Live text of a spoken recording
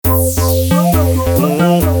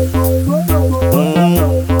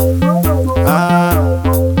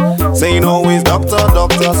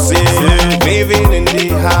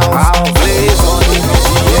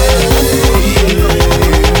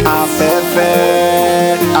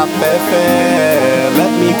Afefe,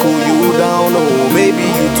 let me cool you down, oh baby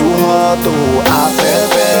you too hot, oh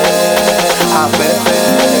Afefe, Afefe,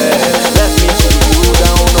 let me cool you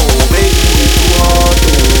down, oh baby you too hot,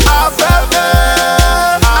 oh Afefe,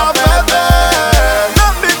 Afefe,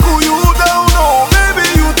 let me cool you down, oh baby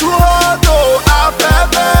you too hot, oh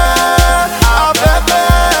Afefe, Afefe,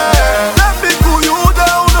 let me cool you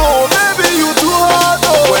down, oh baby you too hot,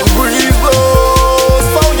 oh. When breeze blows,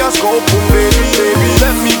 found your scope, baby,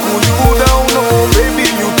 let me cool you down, oh baby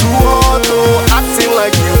you too hot, oh. Acting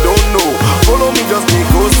like you don't know, follow me just be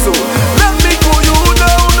go so. Let me cool you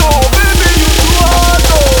down, oh baby you too hot,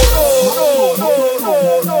 oh.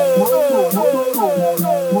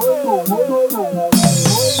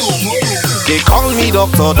 They call me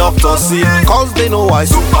Dr SID, cause they know I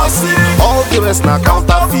super sick. All the rest na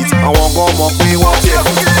counterfeit, I won't go more pay what yeah.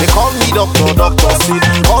 They call me Dr SID,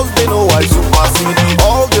 cause they know I super sick.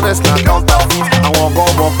 All the rest na counterfeit, I won't go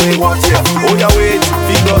more pay what yeah. Oh yeah wait,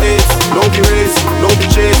 figure eight, no be race, no be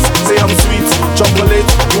chase. Say I'm sweet, chocolate,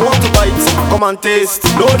 you want to bite, come and taste.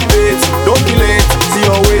 No debate, don't be late, see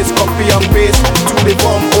your ways, copy and paste. To the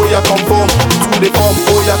form, oh yeah conform, to the form,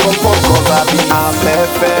 oh yeah conform. Cause I be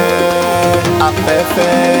Afefe, Afefe,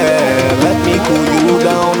 let me cool you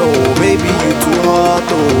down, oh baby you too hot,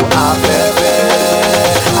 oh Afefe,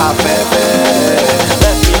 Afefe,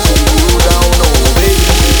 let me cool you down, oh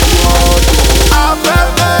baby you too hot, oh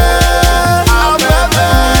Afefe, Afefe,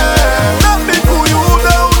 let me cool you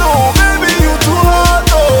down, oh baby you too hot,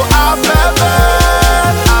 oh Afefe,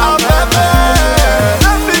 Afefe,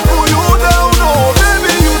 let me cool you down, oh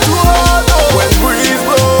baby you too hot, oh. When breeze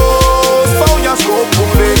blows, found your scope,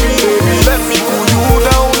 baby, let me cool you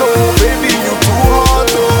down, oh baby you too hot,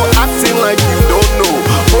 oh. Acting like you don't know,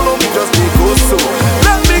 follow me just be go so.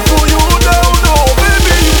 Let me cool you down, oh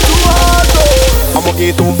baby you too hot, oh. I'm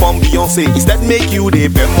okay to from Beyonce, instead make you the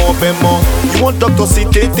bemo. You want Dr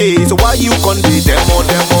SID tete, so why you con the demo?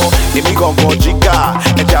 Emi gon for jiga,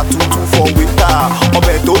 eja tutu for winter.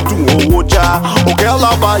 Obe to do owoja, oh girl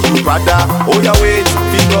I'll buy you brother. Oh yeah wait,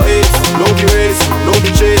 figure eight, no be race, no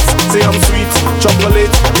be chase. Say I'm sweet,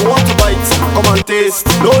 chocolate, you want to bite, come and taste.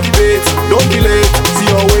 No debate, don't be late, see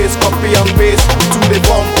your ways, copy and paste. To the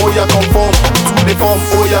form, oh yeah conform, to the form,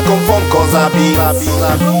 oh yeah conform. Cause I be